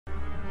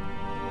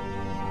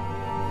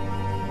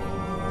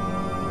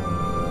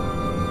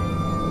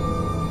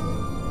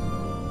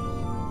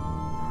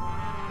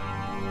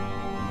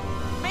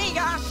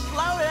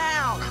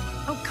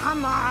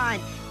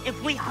If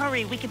we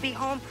hurry, we could be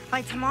home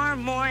by tomorrow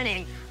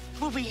morning.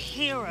 We'll be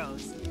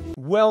heroes.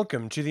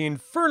 Welcome to the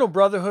Infernal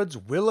Brotherhood's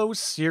Willow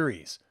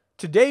series.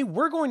 Today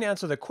we're going to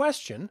answer the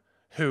question,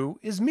 who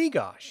is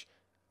Meegosh?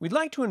 We'd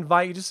like to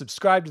invite you to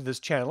subscribe to this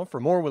channel for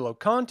more Willow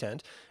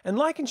content and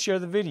like and share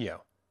the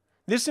video.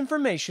 This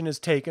information is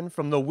taken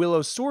from the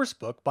Willow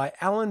Sourcebook by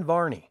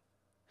Varney.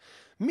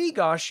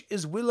 Meegosh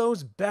is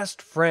Willow's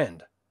best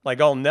friend.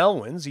 Like all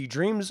Nelwyns, he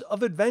dreams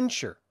of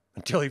adventure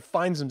until he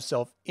finds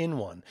himself in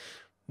one.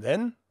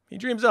 Then he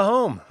dreams of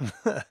home.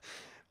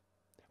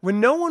 When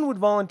no one would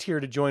volunteer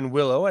to join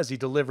Willow as he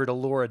delivered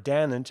Elora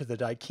Danan to the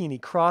Daikini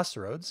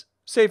Crossroads,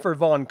 save for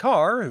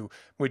Vohnkar,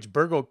 which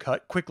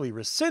Burglecut quickly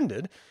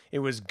rescinded, it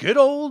was good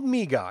old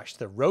Meegosh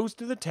that rose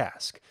to the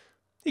task.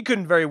 He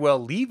couldn't very well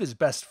leave his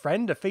best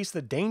friend to face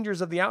the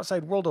dangers of the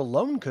outside world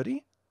alone, could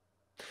he?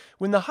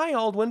 When the High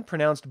Aldwin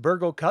pronounced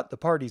Burglecut the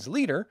party's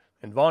leader,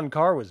 and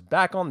Vohnkar was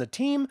back on the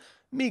team,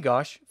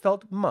 Meegosh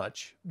felt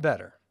much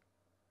better.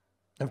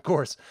 Of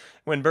course,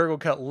 when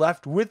Burglecut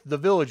left with the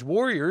village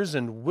warriors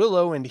and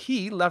Willow and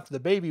he left the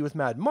baby with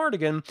Mad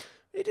Mardigan,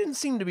 it didn't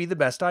seem to be the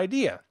best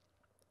idea.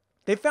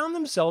 They found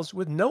themselves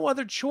with no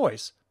other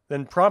choice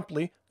than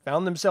promptly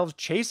found themselves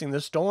chasing the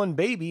stolen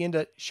baby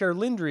into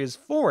Cherlindrea's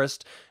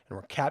forest and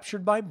were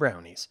captured by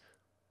brownies.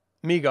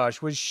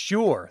 Meegosh was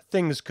sure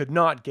things could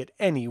not get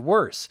any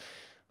worse.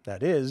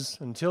 That is,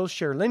 until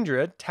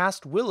Cherlindrea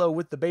tasked Willow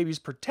with the baby's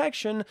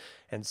protection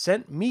and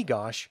sent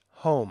Meegosh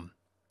home.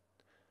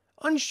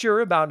 Unsure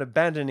about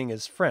abandoning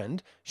his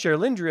friend,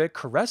 Cherlindrea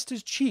caressed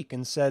his cheek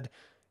and said,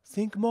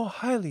 "Think more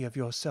highly of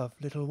yourself,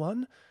 little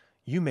one.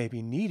 You may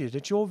be needed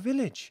at your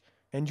village,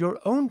 and your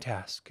own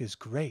task is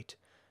great.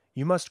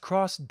 You must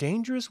cross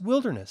dangerous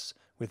wilderness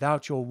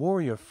without your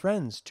warrior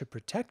friends to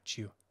protect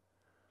you."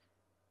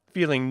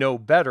 Feeling no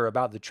better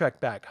about the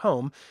trek back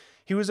home,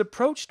 he was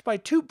approached by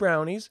two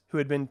brownies who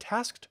had been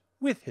tasked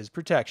with his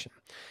protection,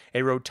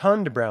 a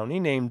rotund brownie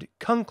named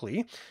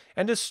Kunkley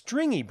and a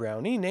stringy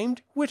brownie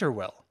named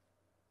Witterwell.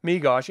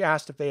 Meegosh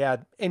asked if they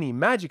had any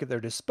magic at their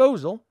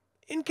disposal,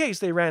 in case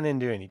they ran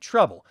into any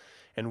trouble,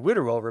 and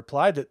Witterwell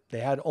replied that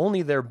they had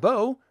only their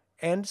bow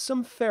and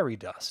some fairy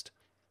dust.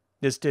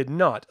 This did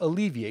not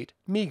alleviate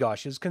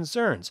Meegosh's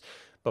concerns,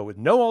 but with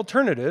no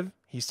alternative,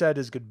 he said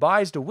his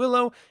goodbyes to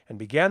Willow and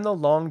began the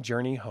long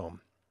journey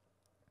home.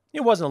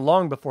 It wasn't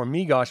long before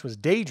Meegosh was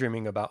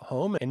daydreaming about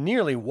home and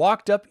nearly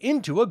walked up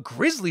into a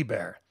grizzly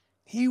bear.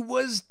 He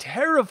was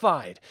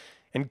terrified,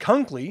 and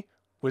Kunkley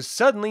was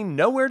suddenly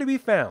nowhere to be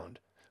found.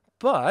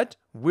 But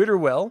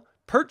Witterwell,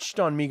 perched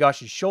on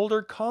Meegosh's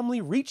shoulder,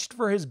 calmly reached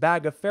for his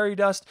bag of fairy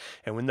dust,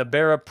 and when the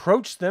bear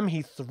approached them,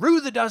 he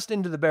threw the dust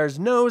into the bear's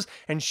nose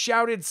and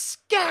shouted,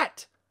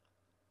 "Scat!"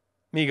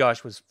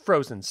 Meegosh was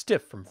frozen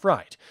stiff from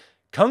fright.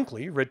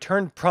 Kunkley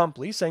returned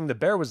promptly, saying the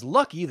bear was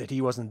lucky that he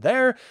wasn't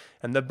there,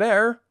 and the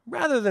bear,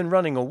 rather than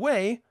running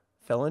away,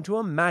 fell into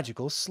a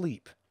magical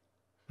sleep.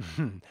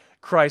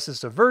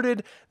 Crisis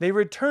averted, they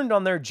returned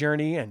on their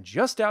journey, and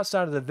just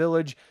outside of the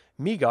village,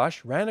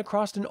 Meegosh ran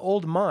across an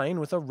old mine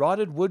with a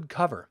rotted wood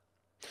cover.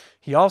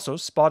 He also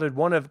spotted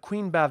one of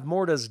Queen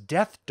Bavmorda's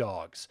death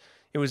dogs.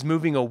 It was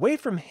moving away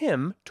from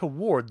him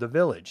toward the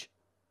village.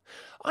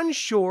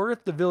 Unsure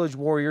if the village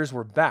warriors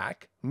were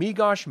back,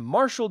 Meegosh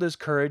marshaled his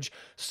courage,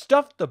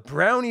 stuffed the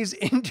brownies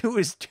into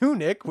his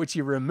tunic, which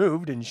he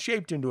removed and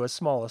shaped into a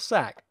small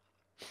sack.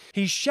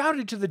 He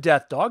shouted to the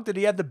death dog that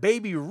he had the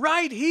baby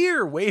right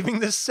here, waving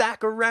the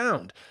sack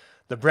around.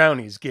 The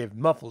brownies gave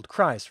muffled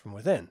cries from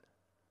within.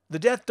 The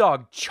death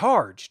dog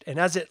charged, and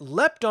as it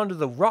leapt onto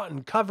the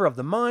rotten cover of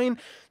the mine,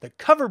 the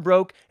cover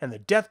broke and the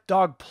death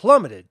dog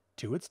plummeted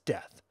to its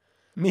death.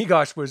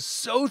 Meegosh was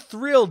so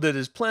thrilled that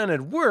his plan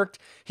had worked,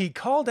 he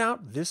called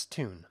out this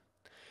tune.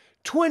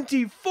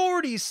 20,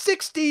 40,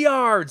 60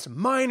 yards,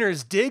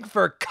 miners dig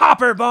for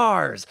copper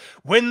bars.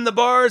 When the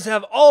bars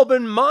have all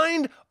been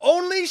mined,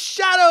 only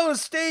shadows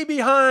stay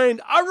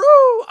behind.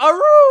 Aroo,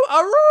 aroo,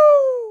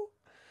 aroo!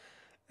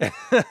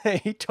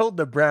 He told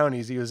the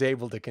brownies he was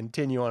able to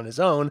continue on his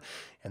own,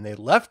 and they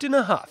left in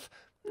a huff,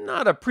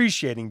 not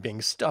appreciating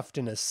being stuffed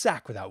in a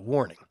sack without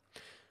warning.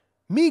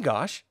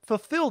 Meegosh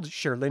fulfilled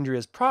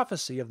Cherlindrea's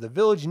prophecy of the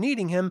village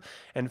needing him,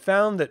 and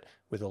found that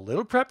with a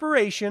little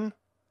preparation,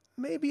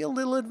 maybe a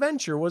little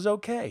adventure was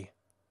okay.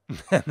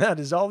 And that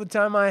is all the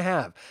time I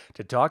have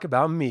to talk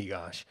about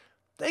Meegosh.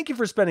 Thank you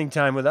for spending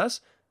time with us.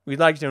 We'd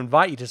like to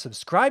invite you to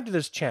subscribe to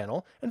this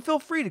channel, and feel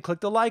free to click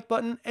the like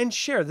button and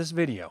share this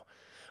video.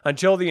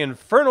 Until the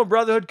Infernal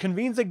Brotherhood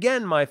convenes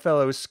again, my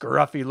fellow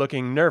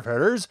scruffy-looking Nerf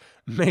herders,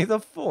 may the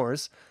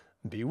Force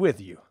be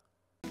with you.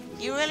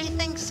 You really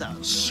think so?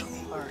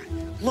 Sure.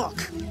 Look,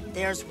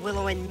 there's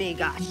Willow and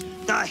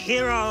Meegosh. The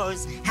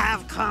heroes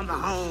have come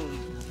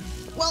home.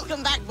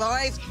 Welcome back,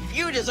 boys.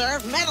 You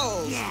deserve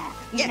medals. Yeah,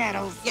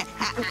 medals. Yeah.